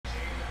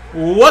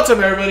What's up,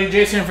 everybody?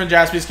 Jason from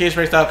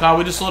JaspysCaseBreaks.com.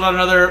 We just sold out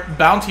another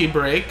bounty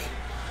break.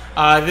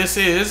 This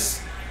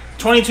is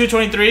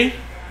 22-23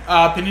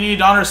 Panini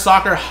Donruss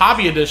Soccer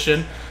Hobby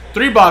Edition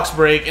 3-box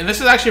break, and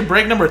this is actually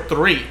break number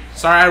 3.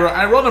 Sorry,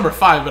 I wrote number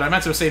 5, but I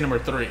meant to say number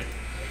 3.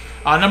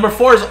 Number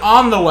 4 is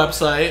on the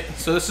website,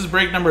 so this is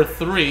break number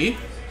 3.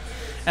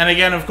 And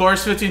again, of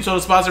course, 15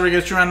 total spots. Everybody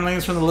gets 2 random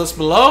links from the list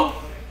below.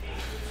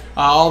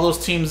 All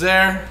those teams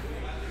there.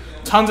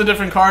 Tons of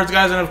different cards,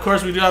 guys, and of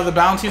course we do have the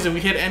bounties. If we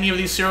hit any of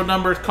these serial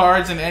numbered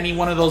cards in any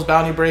one of those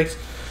bounty breaks,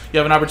 you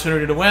have an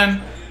opportunity to win.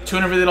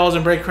 $250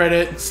 in break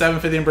credit,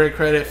 $750 in break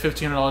credit,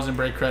 $1,500 in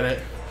break credit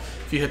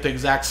if you hit the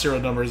exact serial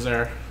numbers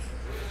there.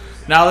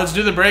 Now let's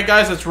do the break,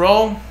 guys. Let's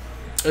roll.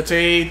 It's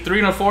a 3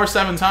 and a 4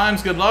 7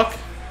 times. Good luck.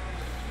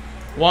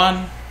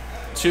 1,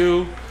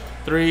 2,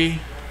 3,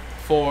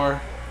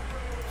 4,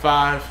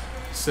 5,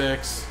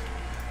 6,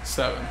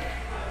 7.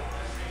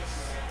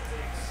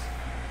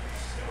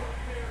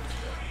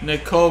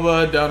 Nick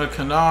Koba down to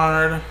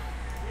Kennard.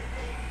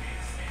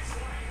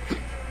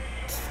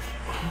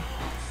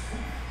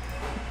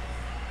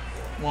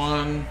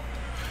 One,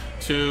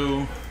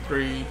 2,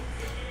 3,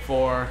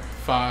 4,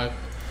 5,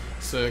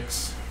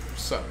 6,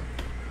 7.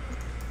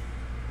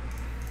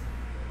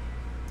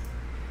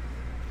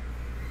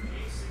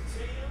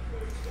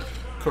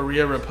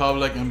 Korea,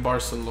 Republic, and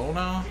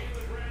Barcelona.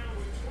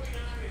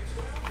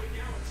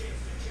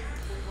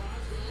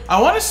 I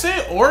want to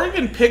say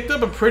Oregon picked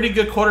up a pretty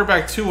good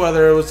quarterback too,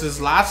 whether it was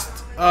his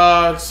last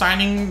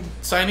signing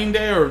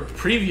day or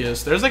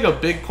previous. There's like a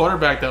big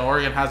quarterback that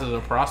Oregon has as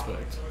a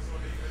prospect.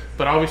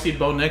 But obviously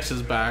Bo Nix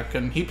is back,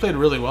 and he played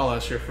really well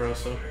last year for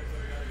us, so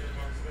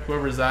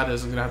whoever that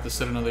is going to have to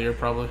sit another year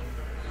probably.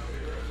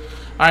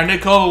 Alright,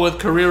 Nick Koba with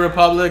Korea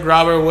Republic,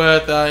 Robert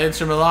with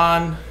Inter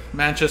Milan,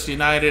 Manchester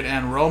United,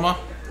 and Roma.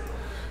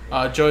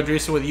 Joe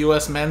Idrissa with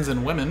U.S. Men's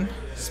and Women,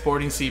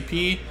 Sporting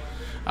CP.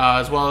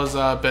 As well as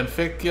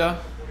Benfica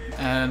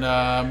and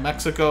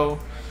Mexico,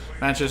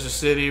 Manchester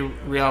City,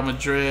 Real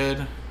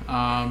Madrid,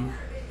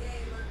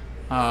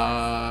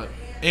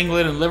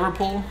 England and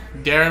Liverpool.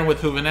 Darren with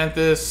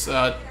Juventus,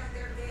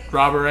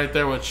 Robert right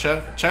there with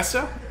Czech? I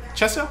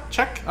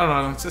don't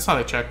know, it's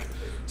not a Czech.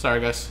 Sorry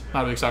guys,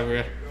 not a big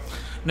soccer guy.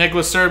 Nick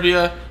with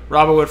Serbia,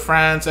 Robert with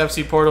France,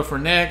 FC Porto for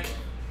Nick,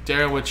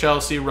 Darren with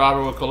Chelsea,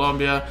 Robert with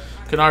Colombia,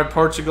 Kennard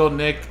Portugal,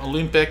 Nick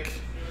Olympic,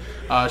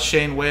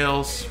 Shane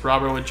Wales,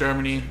 Robert with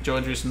Germany, Joe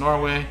Andrews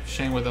Norway,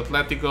 Shane with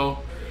Atletico,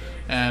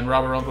 and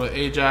Robert Ronco with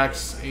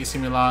Ajax, AC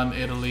Milan,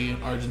 Italy,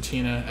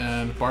 Argentina,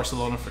 and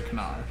Barcelona for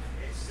Kennard.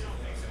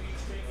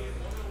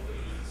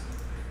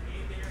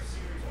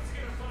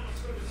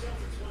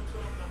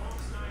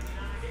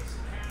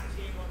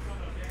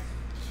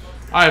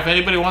 Alright, if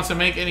anybody wants to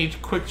make any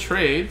quick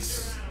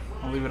trades,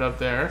 I'll leave it up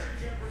there.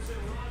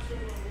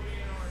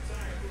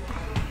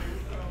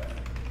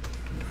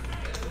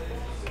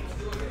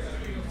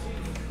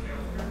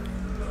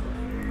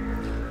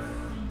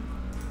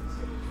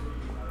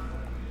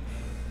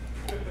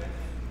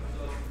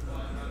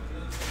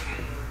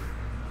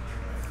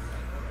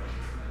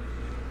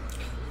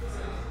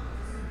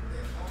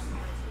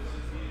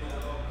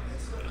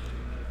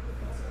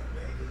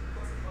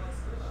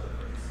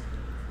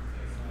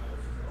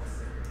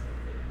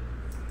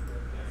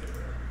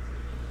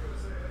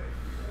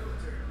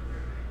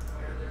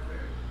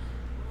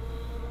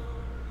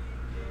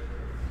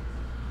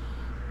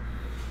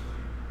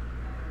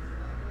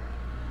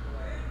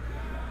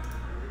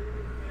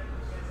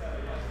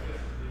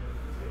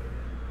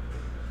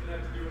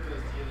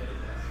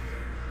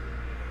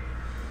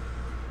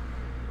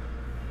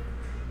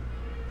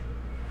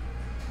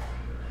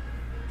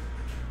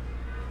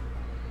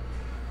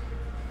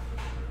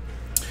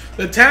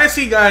 The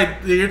Tennessee guy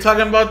that you're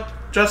talking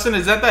about, Justin,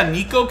 is that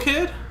Nico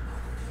kid?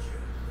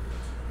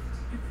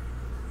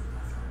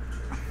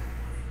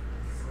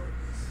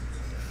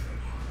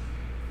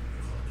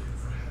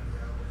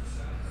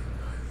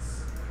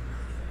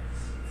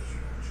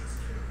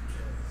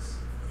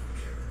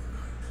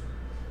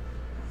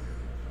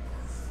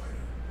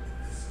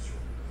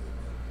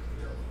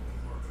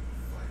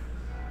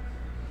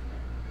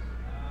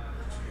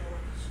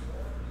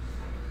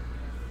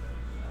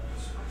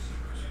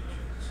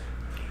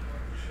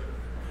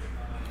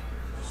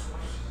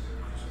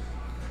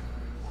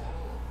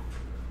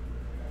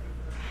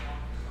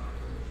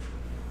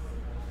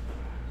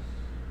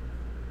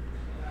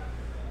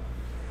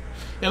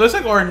 It looks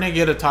like Oregon didn't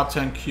get a top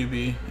 10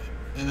 QB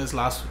in this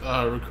last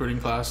recruiting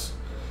class.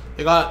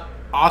 They got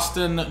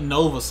Austin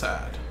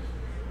Novosad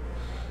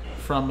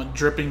from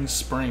Dripping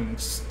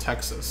Springs,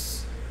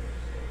 Texas.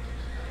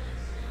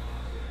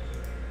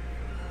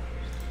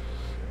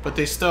 But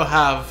they still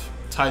have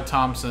Ty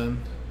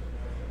Thompson.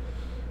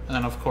 And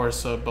then, of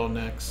course, Bo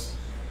Nix.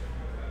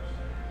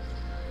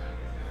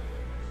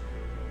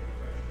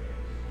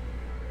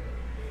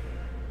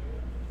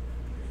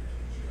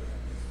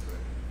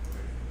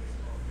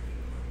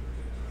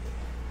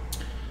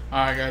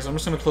 Alright guys, I'm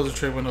just going to close the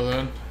trade window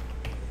then.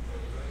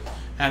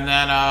 And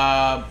then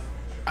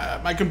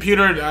My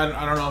computer,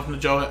 I don't know if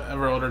Joe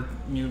ever ordered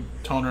new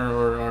toner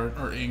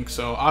or ink,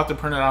 so I'll have to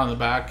print it out on the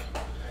back.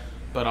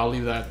 But I'll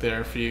leave that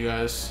there for you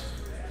guys,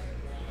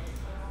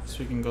 so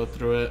we can go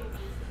through it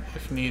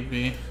if need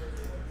be.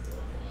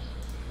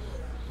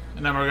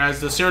 And remember, guys,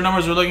 the serial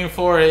numbers we're looking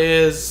for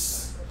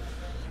is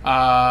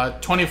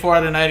 24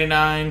 out of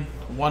 99,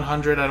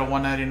 100 out of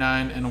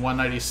 199, and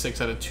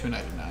 196 out of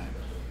 299.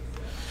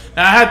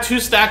 Now, I had 2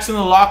 stacks in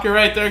the locker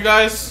right there,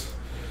 guys.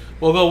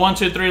 We'll go 1,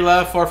 2, 3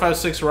 left, 4, 5,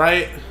 6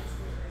 right.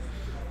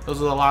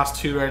 Those are the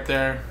last 2 right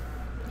there.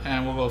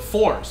 And we'll go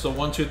 4. So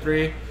 1, 2,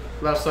 3,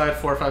 left side,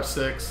 4, 5,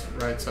 6,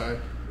 right side.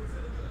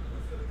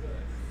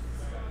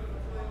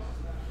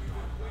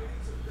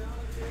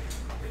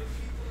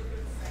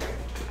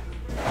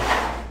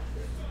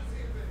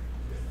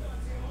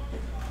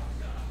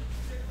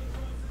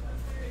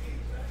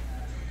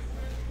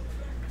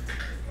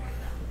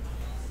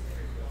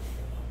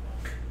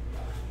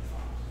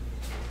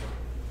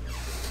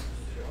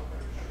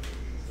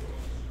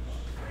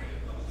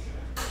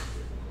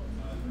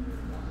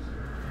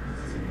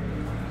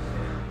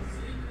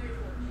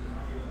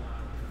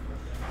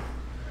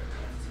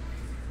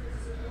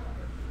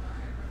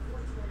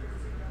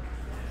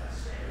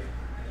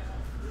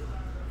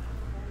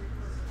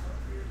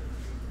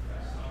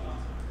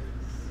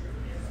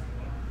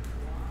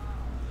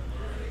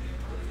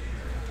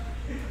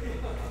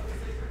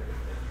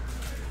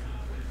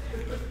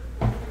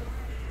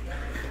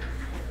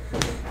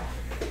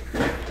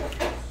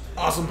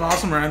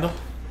 Awesome, Randall.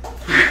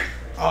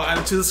 I'll add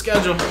it to the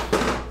schedule.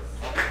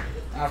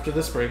 After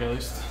this break, at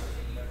least.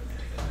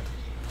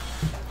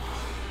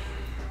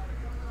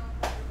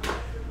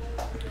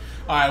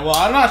 Alright, well,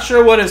 I'm not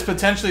sure what is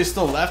potentially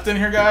still left in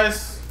here,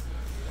 guys.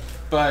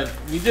 But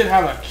we did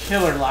have a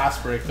killer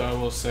last break, though, I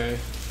will say.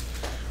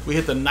 We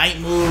hit the night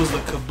moves, the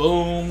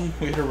kaboom.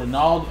 We hit a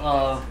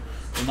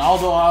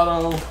Ronaldo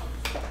auto.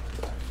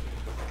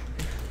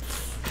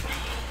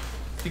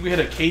 I think we hit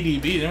a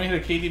KDB. Didn't we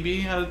hit a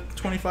KDB out of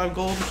 25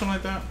 gold or something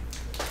like that?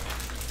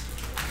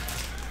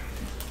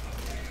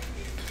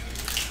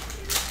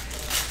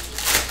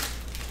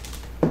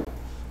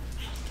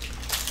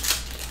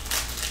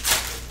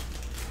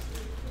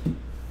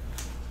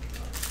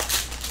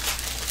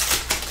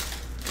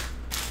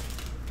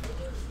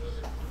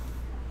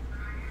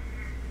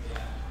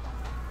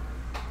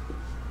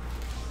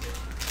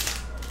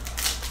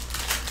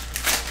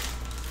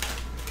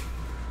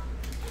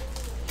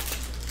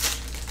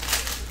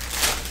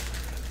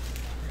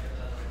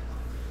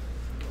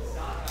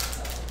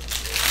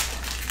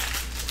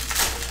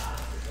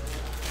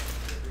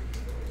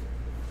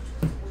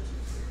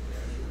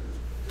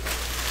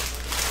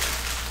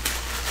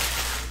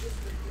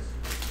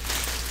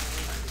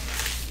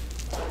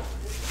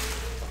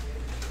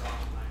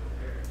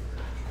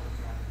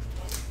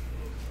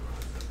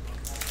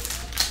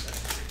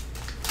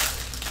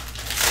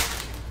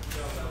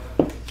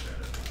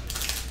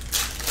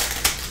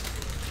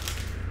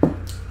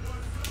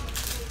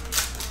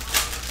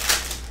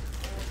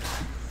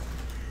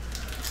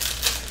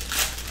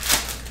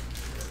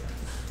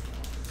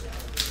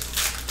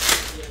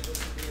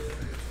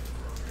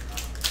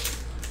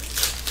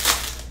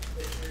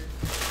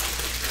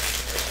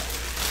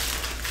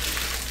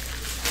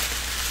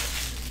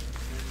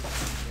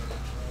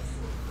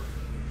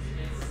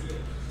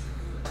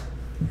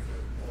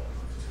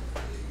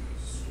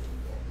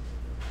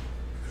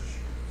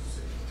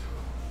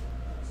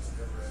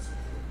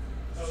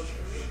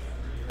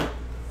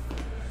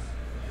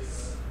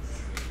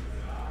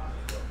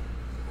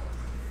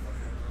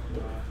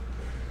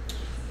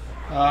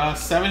 Uh,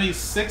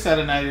 76 out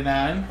of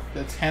 99.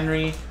 That's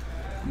Henry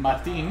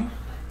Martin.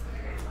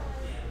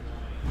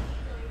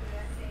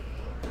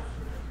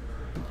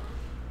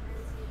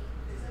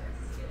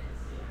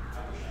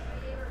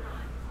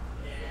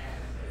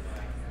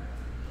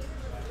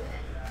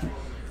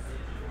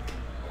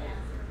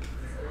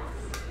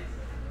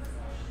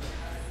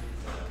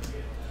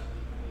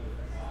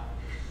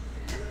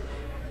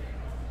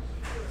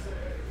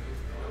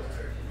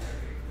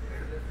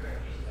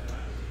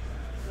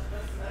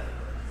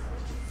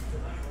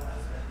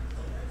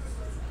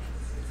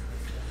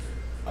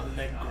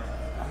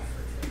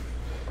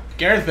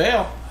 Gareth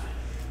Bale.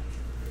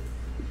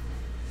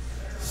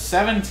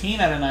 17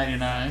 out of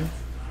 99.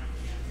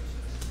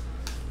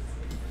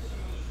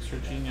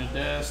 Serginho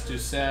Dest,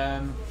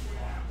 Dusan.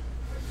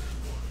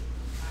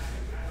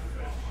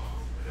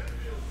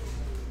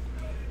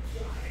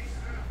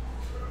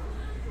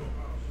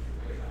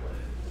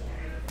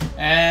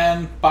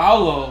 And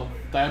Paulo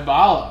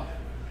Dybala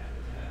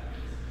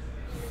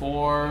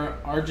for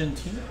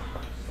Argentina.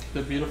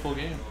 The beautiful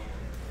game.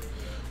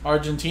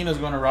 Argentina's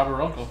going to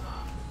Robert Uncle.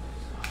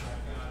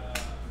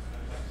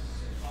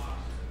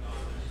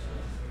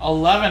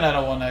 11 out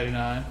of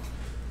 199.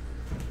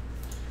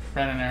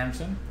 Brandon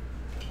Aronson.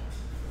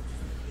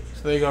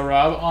 So there you go,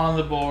 Rob, on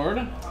the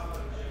board.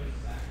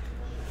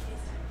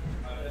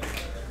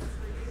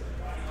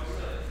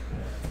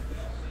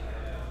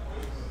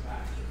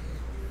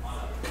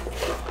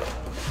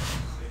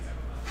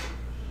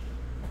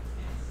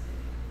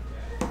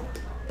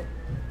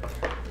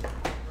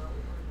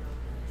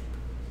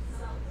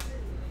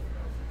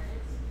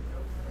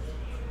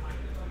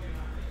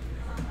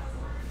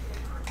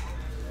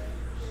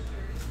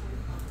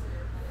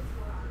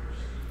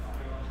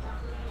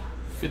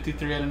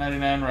 53 out of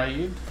 99,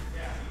 Raid.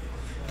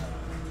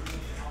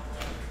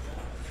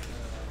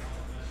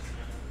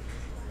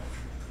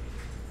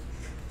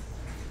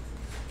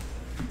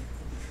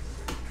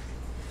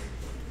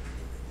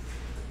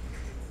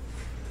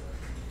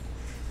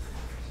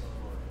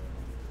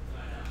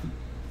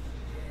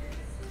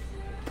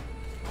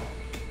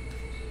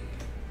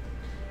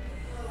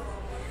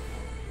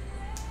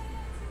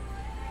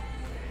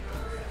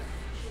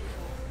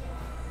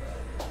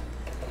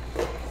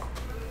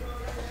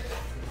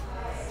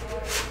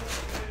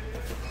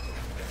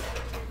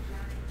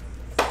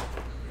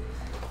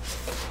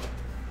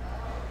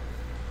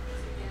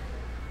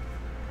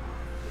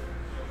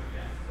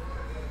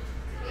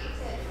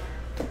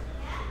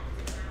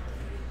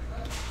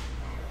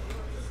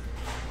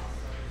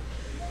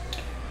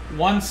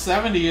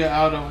 $170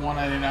 out of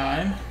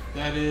 199.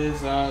 That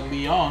is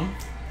Leon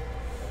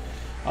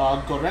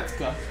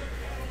Goretzka.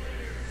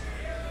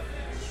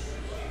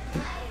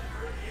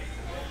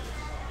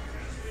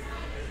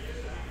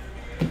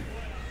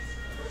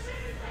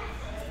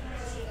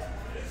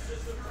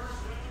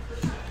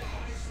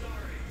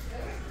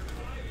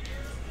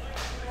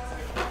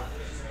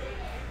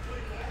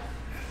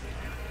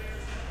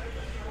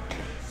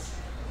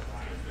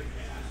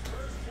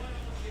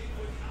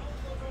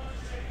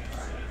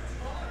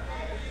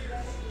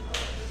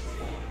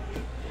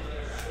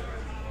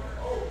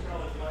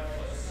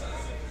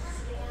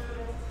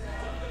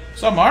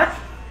 What's up, Mark?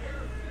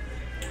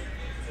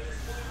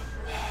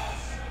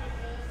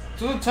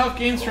 Those are tough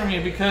games for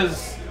me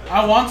because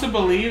I want to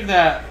believe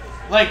that,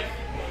 the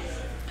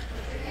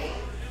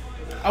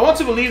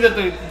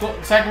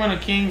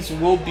Sacramento Kings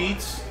will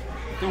beat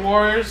the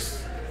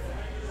Warriors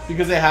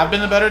because they have been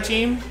the better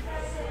team.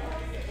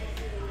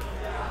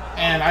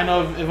 And I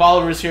know if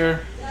Oliver's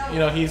here,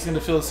 he's going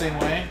to feel the same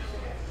way.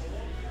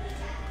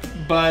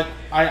 But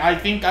I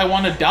think I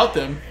want to doubt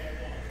them.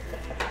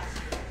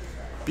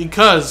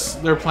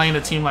 Because they're playing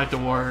a team like the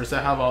Warriors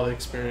that have all the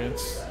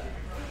experience.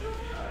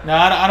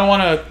 Now I don't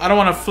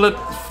want to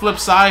flip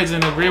sides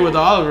and agree with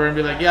Oliver and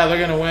be like, yeah, they're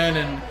gonna win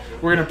and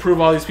we're gonna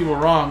prove all these people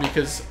wrong,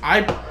 because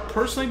I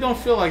personally don't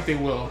feel like they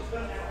will.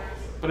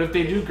 But if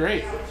they do,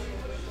 great.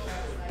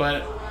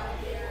 But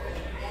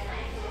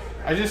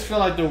I just feel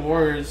like the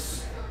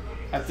Warriors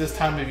at this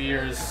time of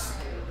year is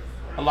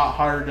a lot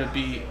harder to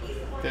beat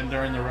than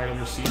during the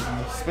regular season,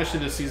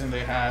 especially the season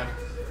they had.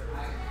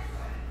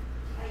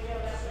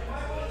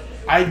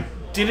 I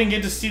didn't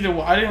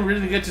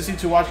really get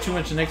to watch too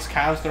much Knicks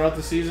Cavs throughout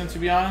the season, to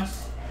be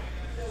honest.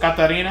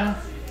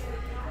 Katarina,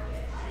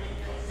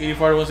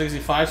 84 to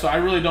 165. So I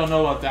really don't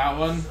know about that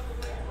one.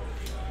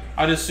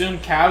 I'd assume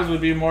Cavs would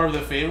be more of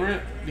the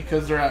favorite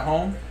because they're at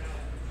home.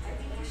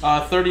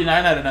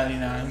 39 out of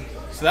 99.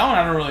 So that one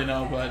I don't really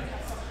know, but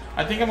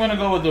I think I'm gonna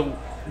go with the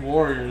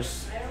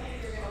Warriors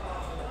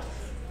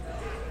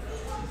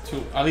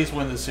to at least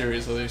win the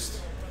series. At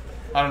least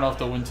I don't know if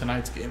they'll win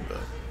tonight's game, but.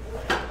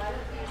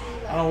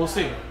 I don't know, we'll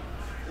see.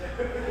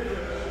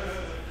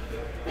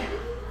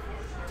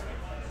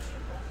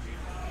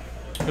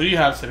 Who do you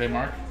have today,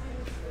 Mark?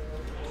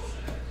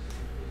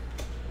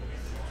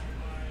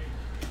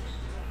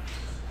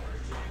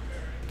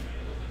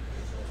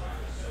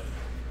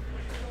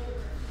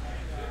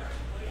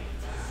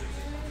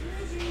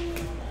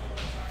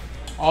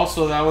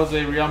 Also, that was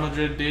a Real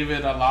Madrid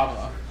David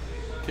Alaba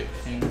kick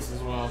Kings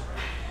as well.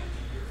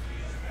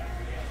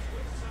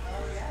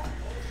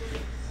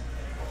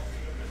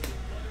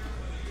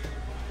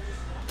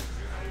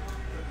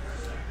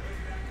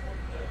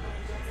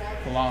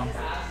 Long.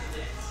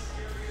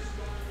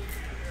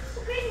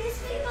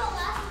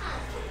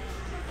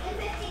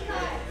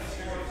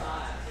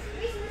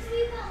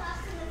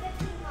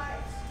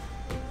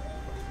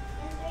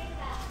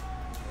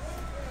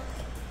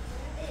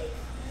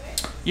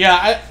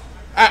 Yeah,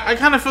 I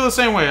kind of feel the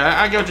same way.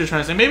 I get what you're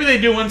trying to say. Maybe they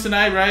do win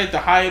tonight, right? The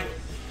hype,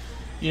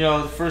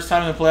 the first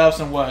time in the playoffs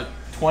in what,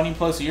 20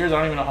 plus years? I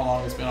don't even know how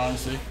long it's been,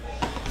 honestly.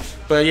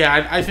 But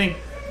yeah, I think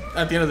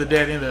at the end of the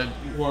day, I think the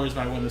Warriors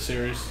might win the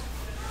series.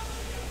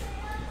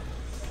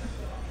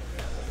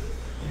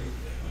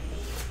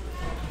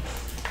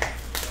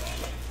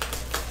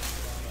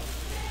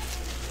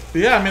 But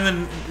yeah, I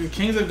mean, the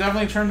Kings have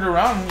definitely turned it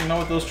around,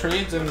 with those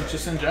trades and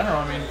just in general.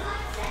 I mean,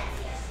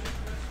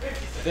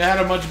 they had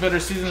a much better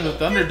season than the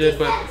Thunder did,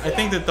 but I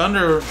think the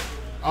Thunder,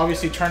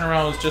 obviously,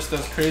 turnaround was just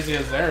as crazy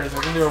as theirs. I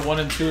think they were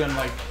 1-2 in,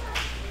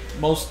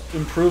 most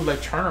improved,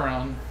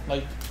 turnaround,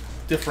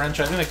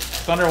 differential. I think the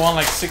Thunder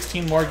won,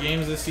 16 more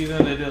games this season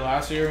than they did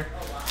last year.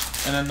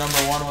 And then number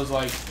one was,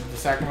 the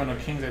Sacramento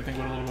Kings, I think,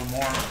 with a little bit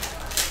more.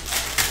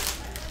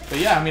 But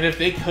yeah, I mean, if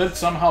they could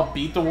somehow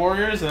beat the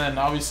Warriors, then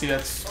obviously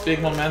that's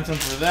big momentum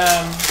for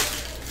them,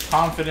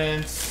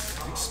 confidence,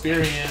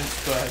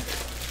 experience. But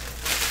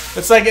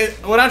it's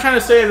what I'm trying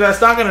to say is that's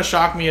not going to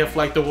shock me if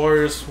the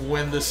Warriors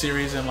win the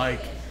series and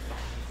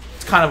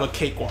it's kind of a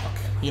cakewalk,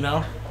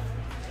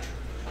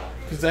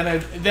 Because then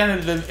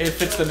it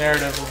fits the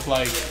narrative of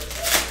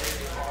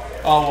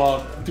oh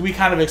well, we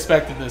kind of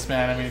expected this,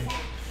 man. I mean,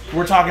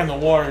 we're talking the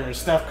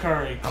Warriors, Steph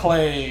Curry,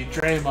 Clay,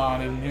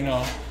 Draymond, and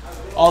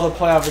all the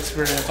playoff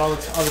experience, all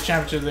the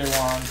championships they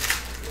won,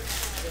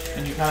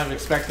 and you kind of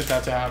expected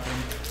that to happen.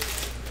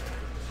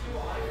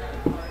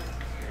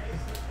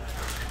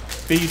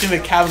 But you think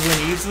the Cavs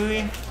win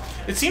easily?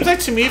 It seems like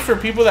to me, for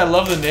people that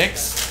love the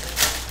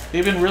Knicks,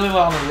 they've been really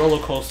on a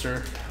roller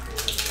coaster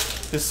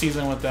this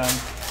season with them.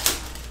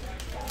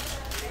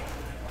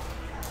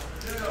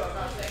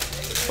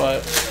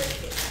 But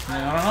I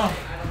don't know.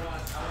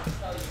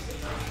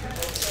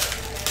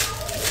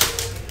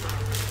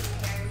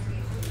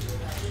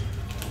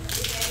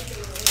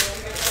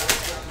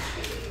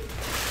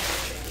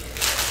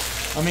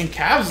 I mean,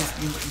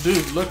 Cavs,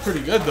 dude, look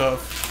pretty good though.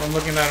 From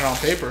looking at it on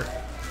paper,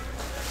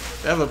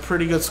 they have a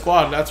pretty good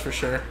squad, that's for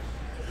sure.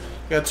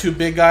 Got two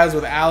big guys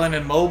with Allen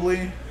and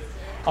Mobley.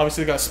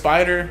 Obviously, got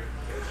Spider.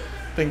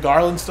 I think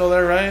Garland's still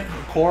there, right?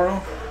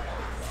 Coro.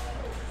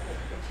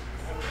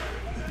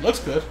 Looks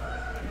good.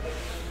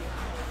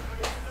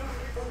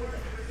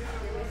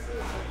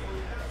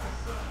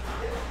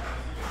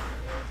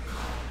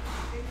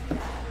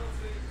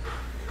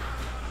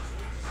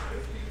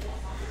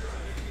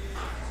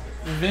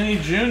 Vinny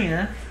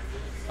Jr.,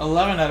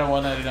 11 out of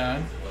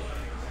 199.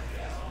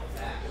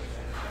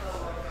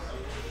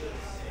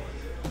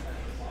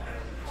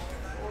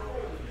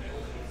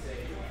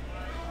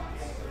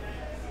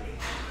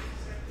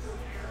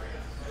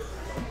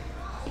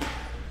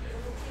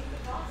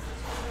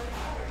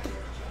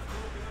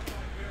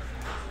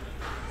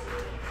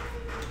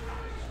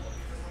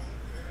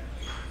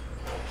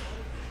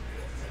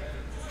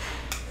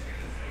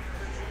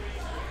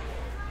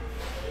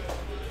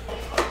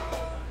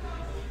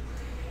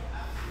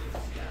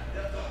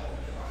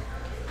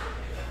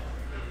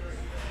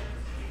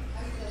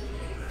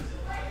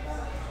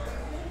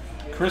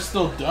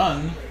 Crystal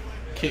Dunn,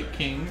 Kick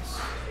Kings.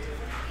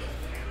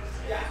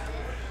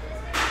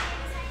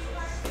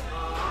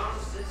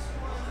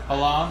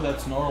 Alon,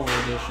 that's Norway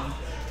edition.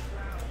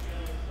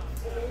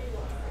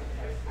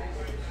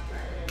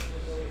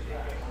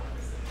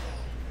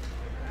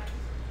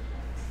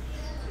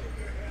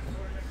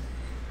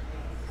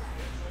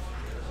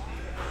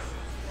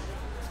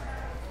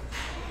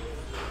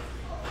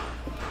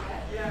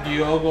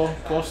 Diogo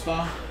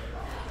Costa.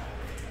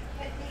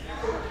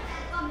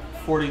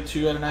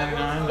 42 out of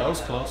 99. That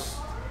was close.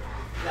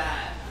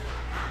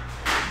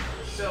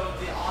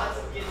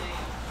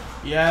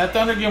 Yeah, that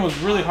Thunder game was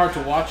really hard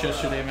to watch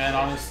yesterday, man,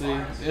 honestly.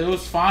 It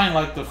was fine,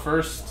 like, the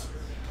first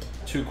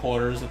two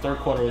quarters. The third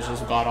quarter was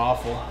just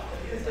god-awful.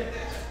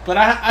 But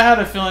I had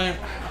a feeling,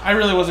 I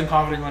really wasn't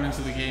confident going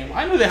into the game.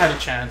 I knew they had a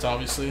chance,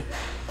 obviously.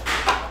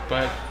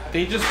 But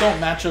they just don't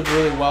match up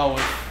really well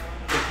with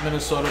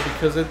Minnesota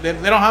because they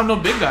don't have no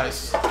big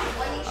guys.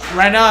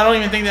 Right now, I don't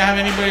even think they have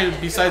anybody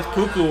besides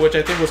Puku, which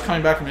I think was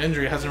coming back from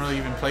injury. Hasn't really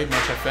even played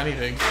much, if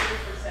anything.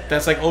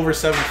 That's like over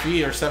 7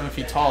 feet or 7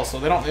 feet tall. So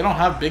they don't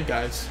have big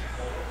guys.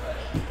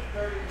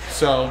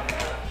 So,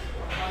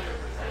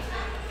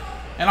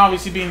 and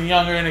obviously being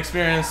younger and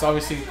experienced,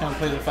 obviously kind of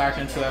plays a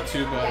factor into that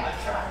too.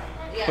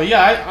 But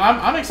yeah,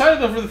 I'm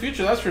excited though for the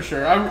future. That's for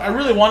sure. I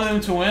really wanted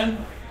them to win.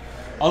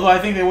 Although I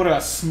think they would have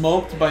got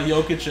smoked by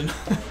Jokic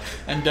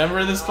and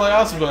Denver this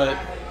playoffs, but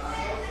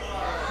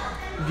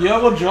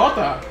Diogo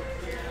Jota.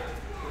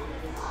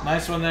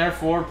 Nice one there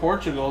for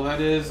Portugal. That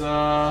is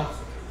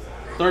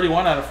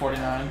 31 out of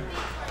 49.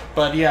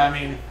 But yeah, I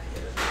mean,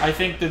 I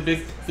think the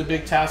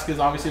big task is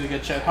obviously to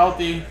get Chet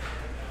healthy,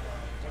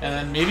 and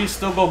then maybe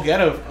still go get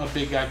a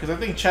big guy, because I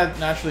think Chet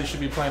naturally should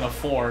be playing a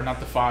 4,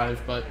 not the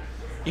 5. But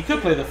he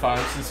could play the 5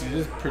 since he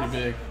is pretty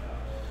big.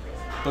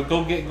 But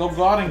go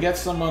out and get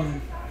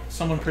someone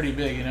pretty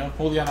big, you know,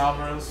 Julian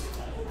Alvarez.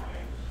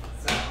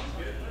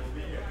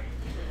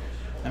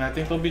 And I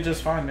think they'll be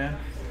just fine, man.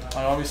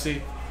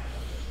 Obviously,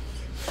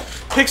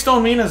 picks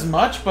don't mean as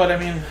much, but I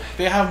mean,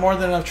 they have more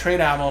than enough trade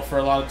ammo for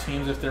a lot of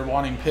teams if they're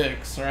wanting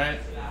picks, right?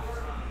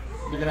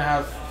 They're gonna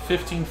have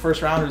 15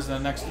 first rounders in the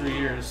next 3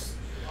 years,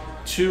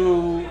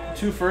 two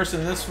first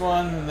in this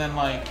one, and then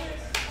like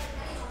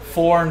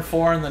 4 and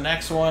 4 in the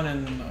next one,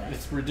 and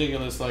it's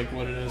ridiculous, like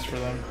what it is for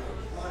them.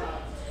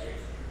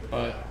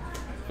 But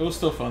it was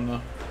still fun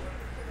though.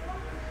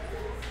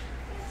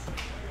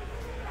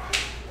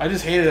 I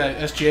just hated that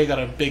SGA got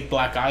a big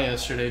black eye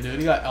yesterday, dude.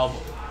 He got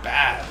elbowed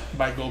bad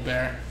by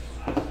Gobert.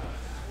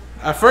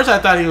 At first, I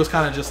thought he was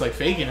kind of just like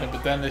faking it,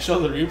 but then they showed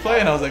the replay,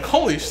 and I was like,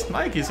 "Holy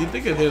shnikes, he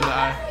did get hit in the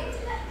eye,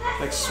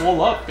 like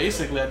swole up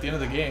basically at the end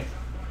of the game."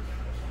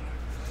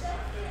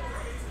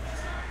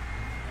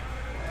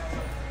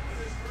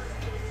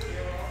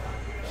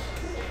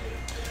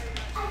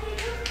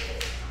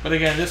 But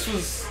again, this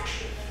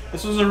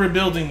was a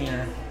rebuilding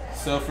year,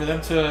 so for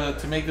them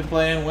to make the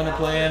play-in, win a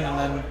play-in,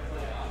 and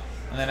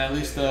then at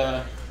least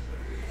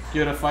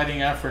give it a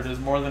fighting effort is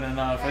more than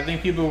enough. I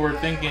think people were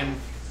thinking,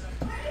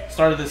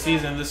 start of the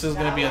season, this is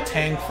going to be a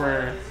tank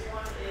for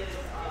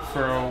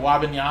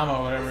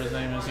Wembanyama, whatever his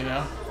name is, you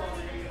know.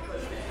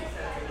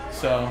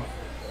 So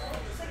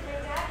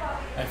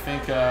I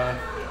think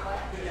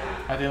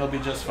they'll be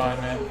just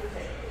fine, man.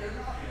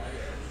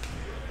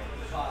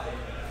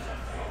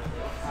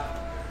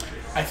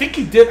 I think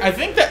he did. I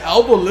think the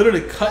elbow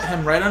literally cut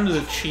him right under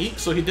the cheek,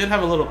 so he did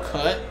have a little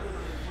cut,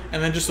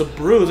 and then just a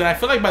bruise. And I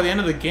feel like by the end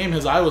of the game,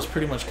 his eye was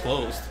pretty much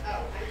closed.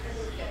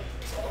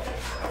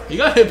 He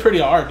got hit pretty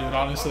hard, dude.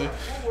 Honestly,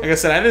 like I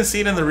said, I didn't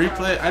see it in the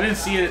replay. I didn't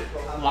see it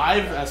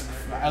live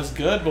as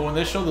good, but when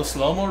they showed the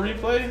slow-mo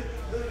replay,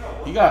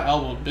 he got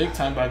elbowed big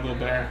time by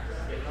Gobert.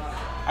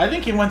 I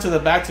think he went to the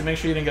back to make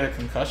sure he didn't get a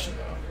concussion,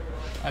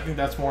 though. I think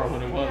that's more of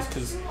what it was,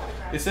 because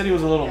they said he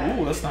was a little,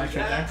 ooh, that's nice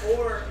right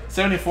there.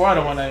 74 out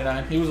of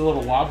 199. He was a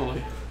little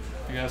wobbly,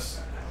 I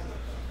guess.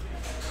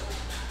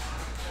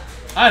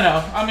 I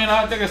know. I mean,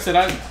 like I said,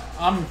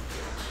 I'm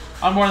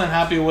more than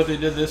happy with what they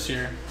did this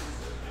year,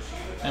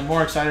 and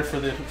more excited for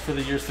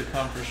the years to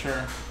come for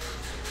sure.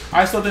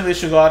 I still think they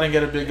should go out and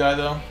get a big guy,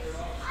 though.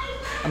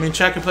 I mean,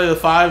 Chet can play the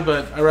 5,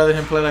 but I'd rather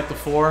him play like the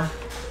 4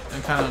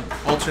 and kind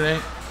of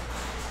alternate.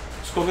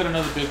 Just go get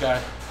another big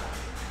guy.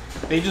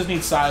 They just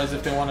need size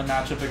if they want to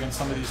match up against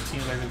some of these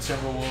teams like the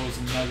Timberwolves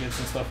and Nuggets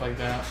and stuff like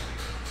that.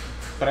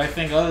 But I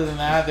think other than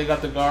that, they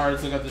got the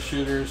guards, they got the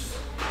shooters.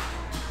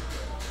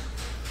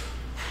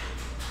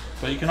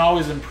 But you can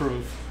always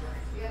improve.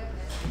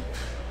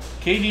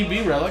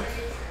 KDB relic.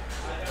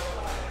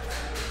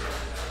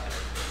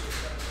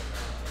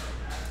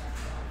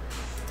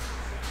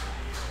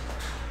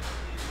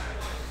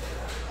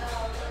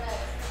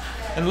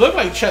 And it looked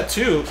like Chet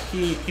too.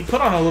 He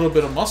put on a little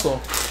bit of muscle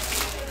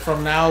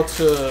from now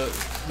to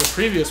the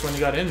previous when he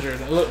got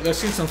injured. Look, I've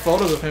seen some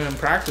photos of him in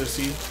practice.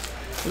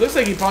 It looks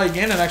like he probably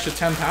gained an extra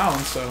 10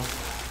 pounds. So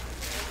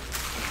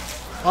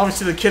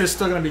obviously the kid is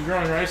still going to be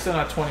growing, right? Still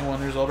not 21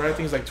 years old, right? I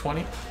think he's like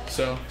 20.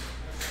 So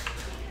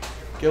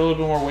get a little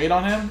bit more weight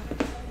on him.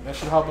 That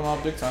should help him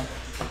out big time.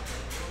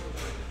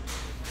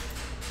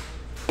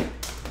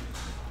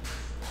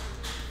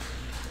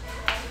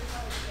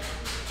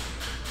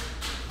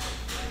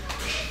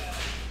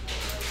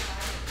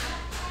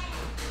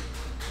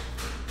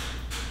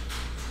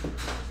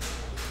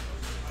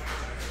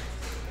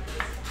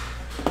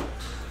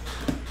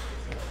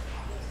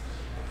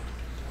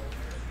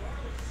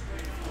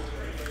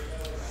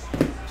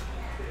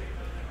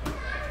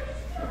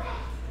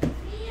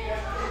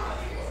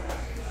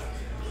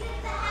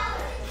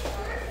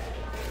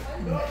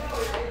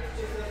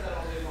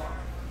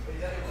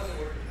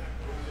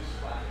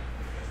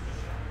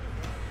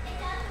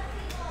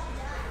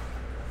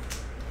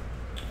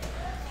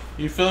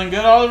 You feeling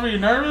good, Oliver? You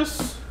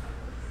nervous?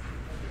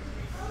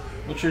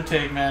 What's your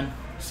take, man?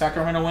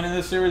 Sacramento winning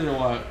this series or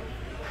what?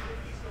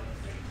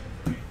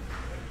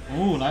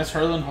 Ooh, nice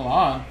Herlin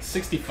Haaland.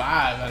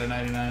 65 out of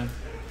 99.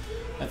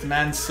 That's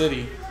Man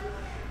City.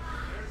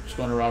 Just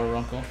going to Robert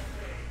Runkle.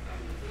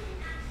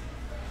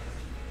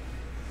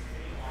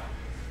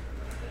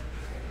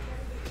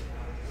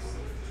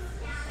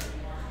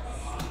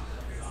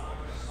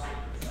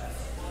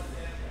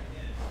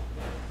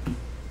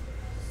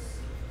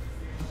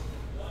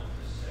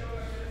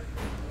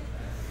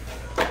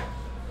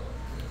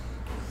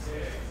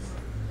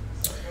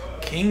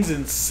 Kings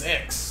in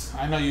 6.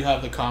 I know you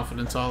have the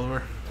confidence,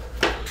 Oliver.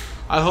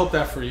 I hope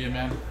that for you,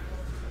 man.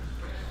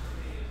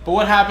 But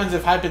what happens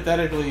if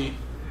hypothetically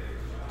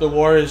the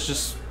Warriors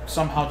just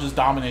somehow just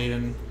dominate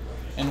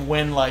and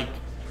win like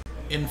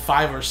in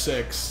 5 or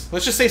 6?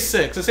 Let's just say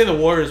 6. Let's say the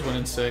Warriors win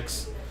in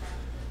 6.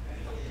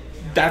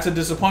 That's a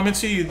disappointment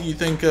to you? You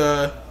think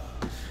the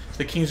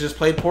Kings just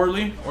played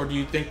poorly, or do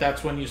you think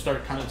that's when you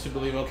start kind of to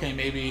believe, okay,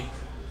 maybe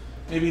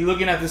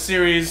looking at the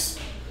series,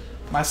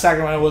 my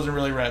Sacramento wasn't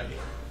really ready?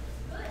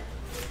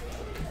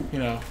 You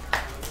know.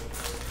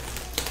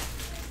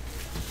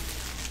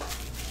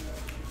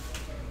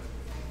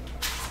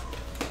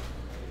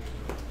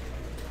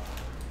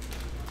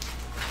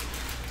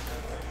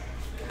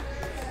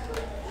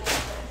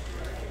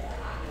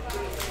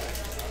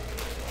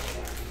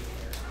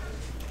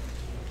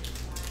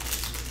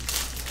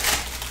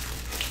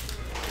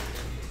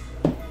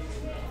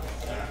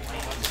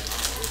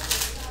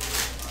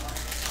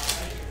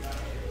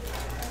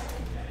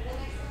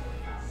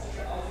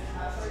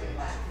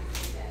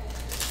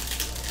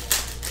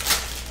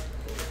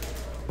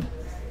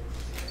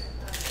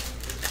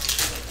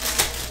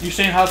 You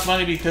saying house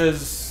money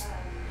because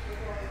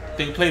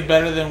they played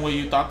better than what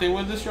you thought they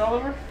would this year,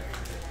 Oliver?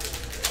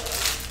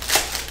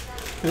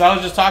 Because I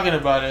was just talking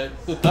about it.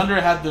 The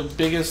Thunder had the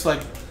biggest,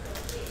 like,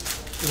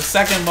 the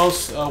second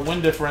most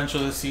win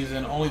differential this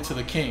season, only to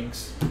the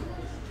Kings.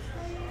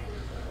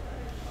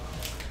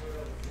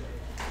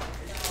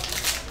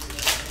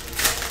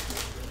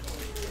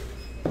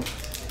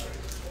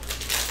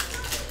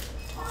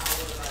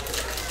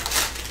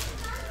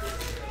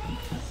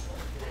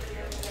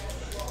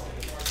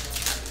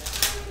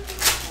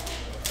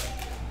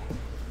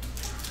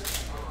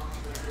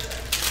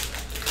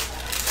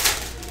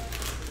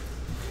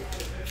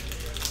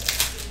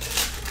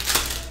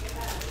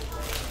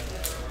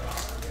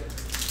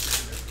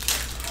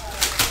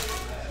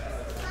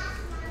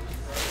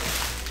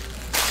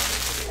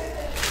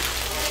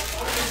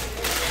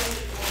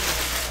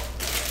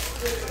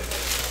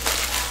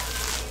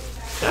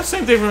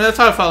 Same thing for me. That's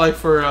how I felt like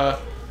for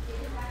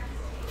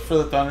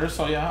the Thunder.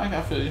 So yeah,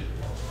 I feel you.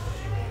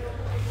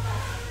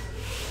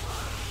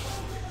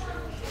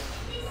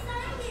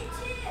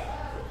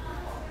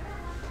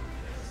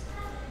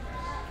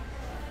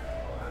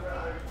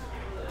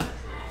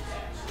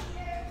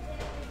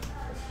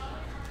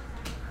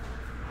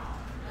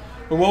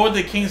 But what would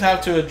the Kings have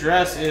to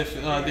address if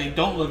they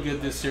don't look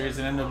good this series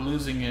and end up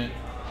losing it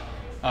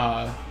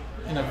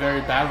in a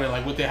very bad way?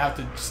 Like, would they have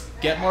to just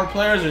get more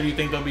players, or do you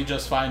think they'll be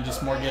just fine,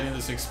 just more getting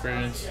this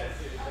experience?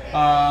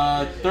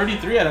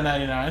 33 out of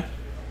 99.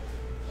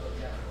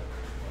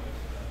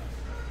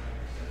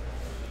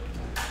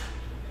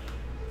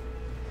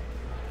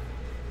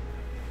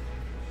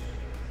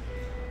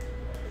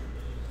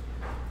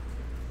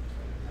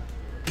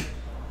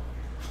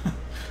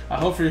 I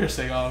hope for your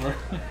sake, Oliver.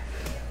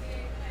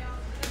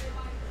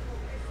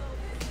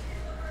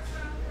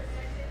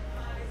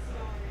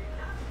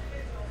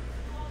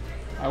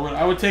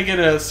 I would take it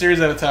a series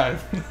at a time.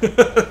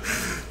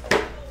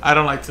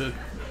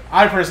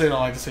 I personally don't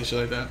like to say shit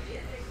like that.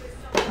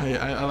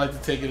 I like to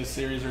take it a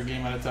series or a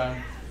game at a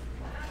time.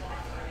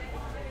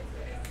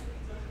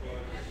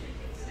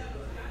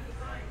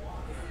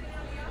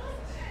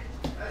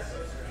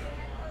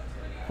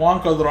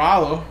 Juan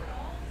Cuadrado.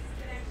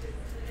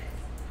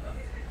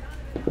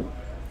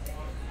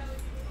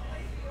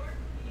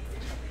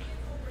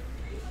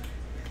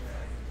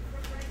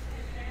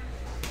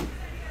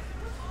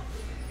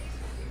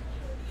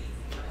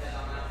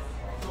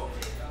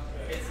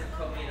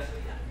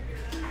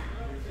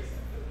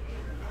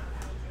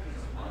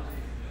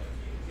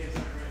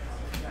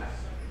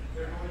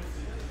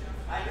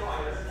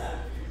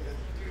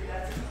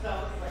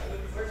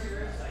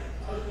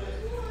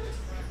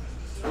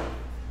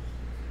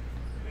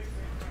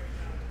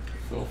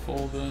 Phil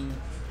Foden.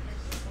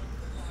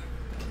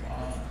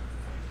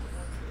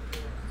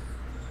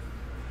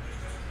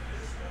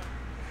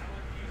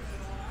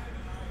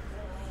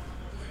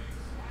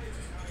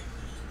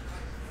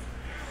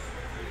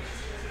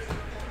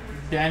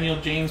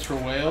 Daniel James for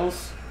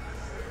Wales.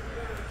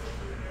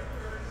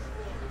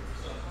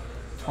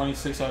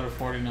 26 out of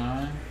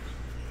 49.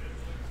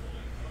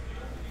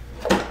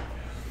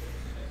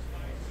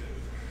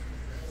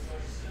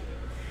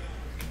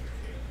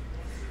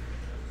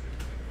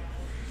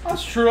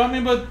 That's true. I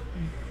mean, but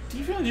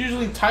defense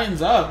usually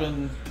tightens up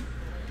and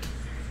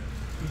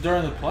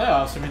during the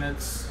playoffs. I mean,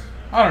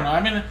 I don't know.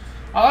 I mean,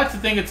 I like to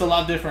think it's a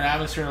lot different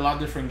atmosphere, a lot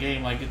different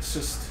game. Like,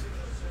 it's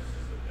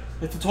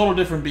a total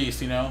different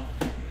beast, you know?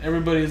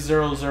 Everybody's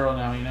 0-0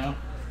 now, you know?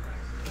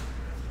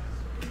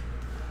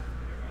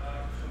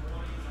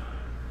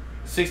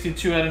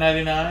 62 out of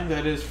 99.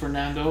 That is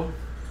Fernando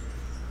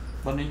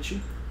Bonucci.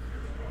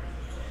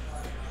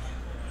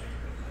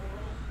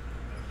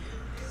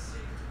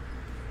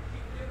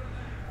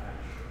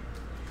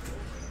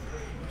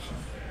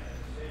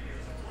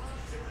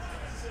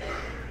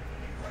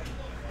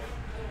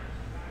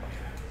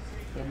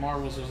 The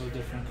Marvels was a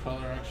different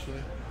color,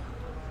 actually.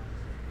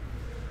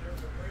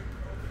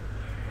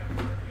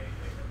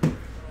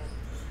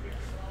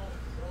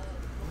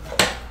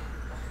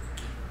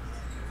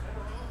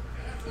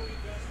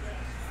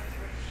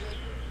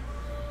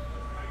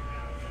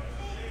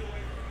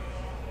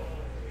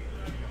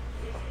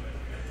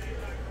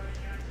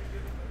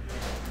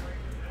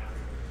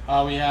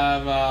 We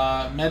have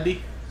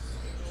Mehdi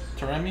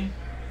Taremi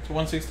to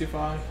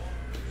 165.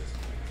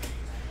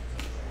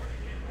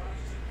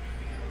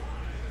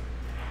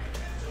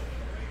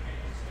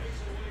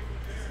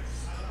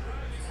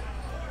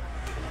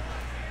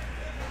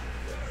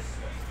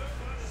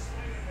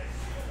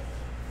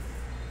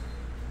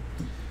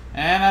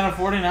 And out of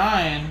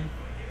 49,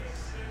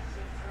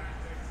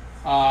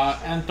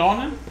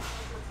 Antonin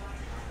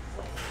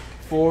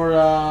for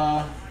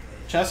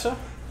Chessa.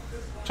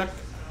 Check.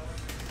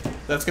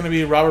 That's going to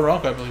be Robert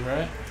Ronco, I believe,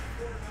 right?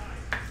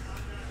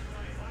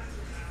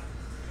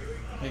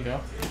 There you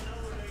go.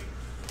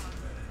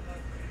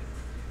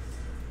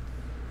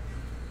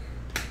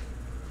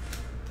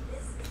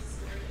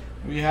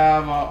 We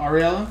have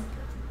Ariella.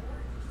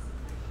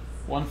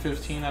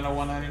 115 out of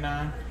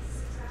 199.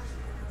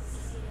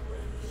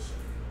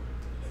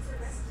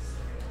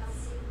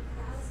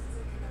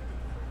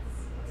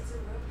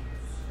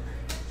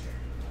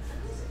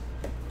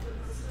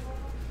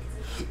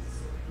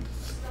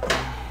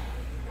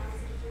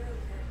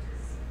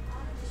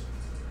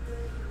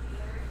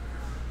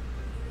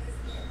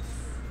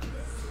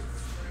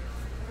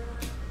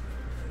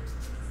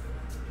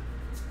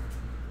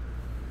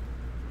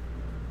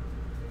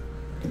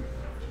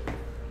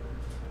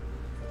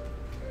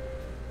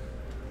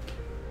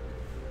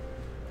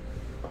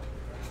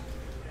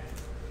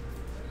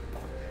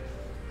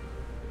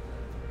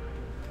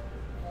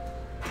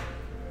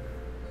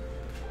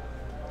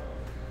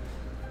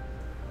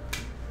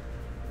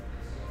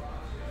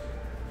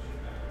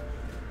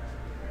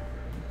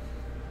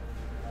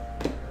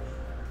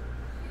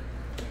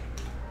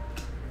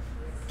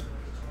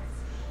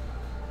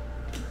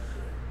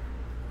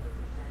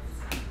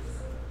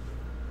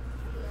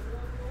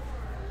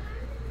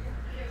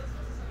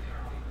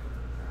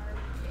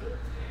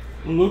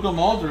 Luka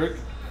Modric,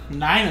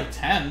 9 of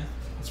 10.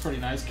 That's pretty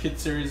nice. Kid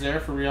series there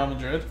for Real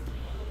Madrid.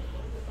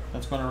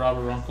 That's going to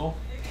Robert Runkle.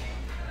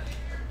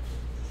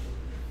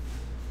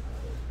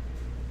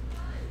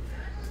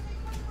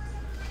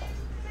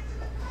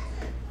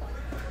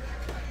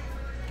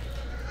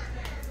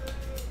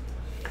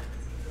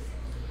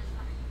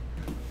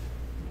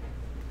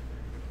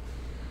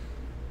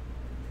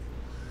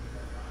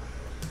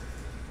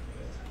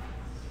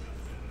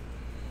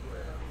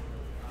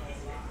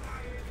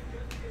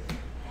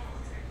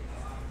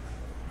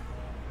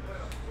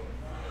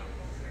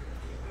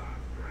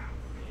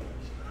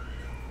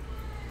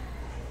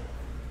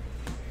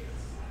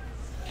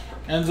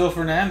 Enzo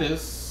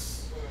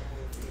Fernandez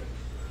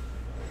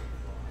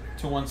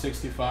to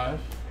 165.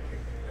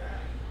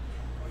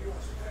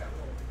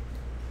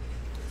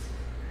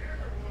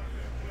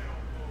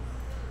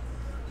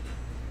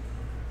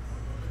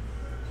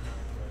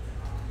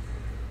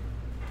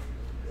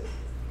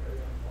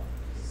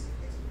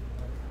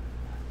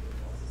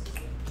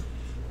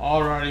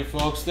 Alrighty,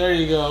 folks, there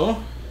you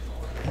go.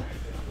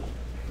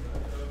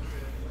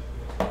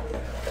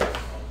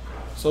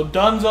 So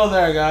Dunzo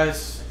there,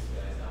 guys.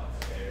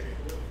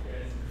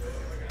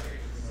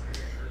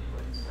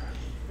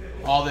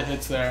 All the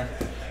hits there.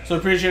 So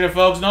appreciate it,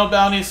 folks. No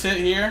bounties hit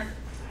here.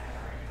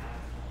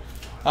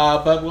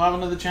 But we'll have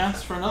another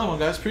chance for another one,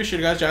 guys. Appreciate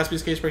it, guys.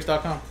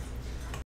 JaspysCaseBreaks.com.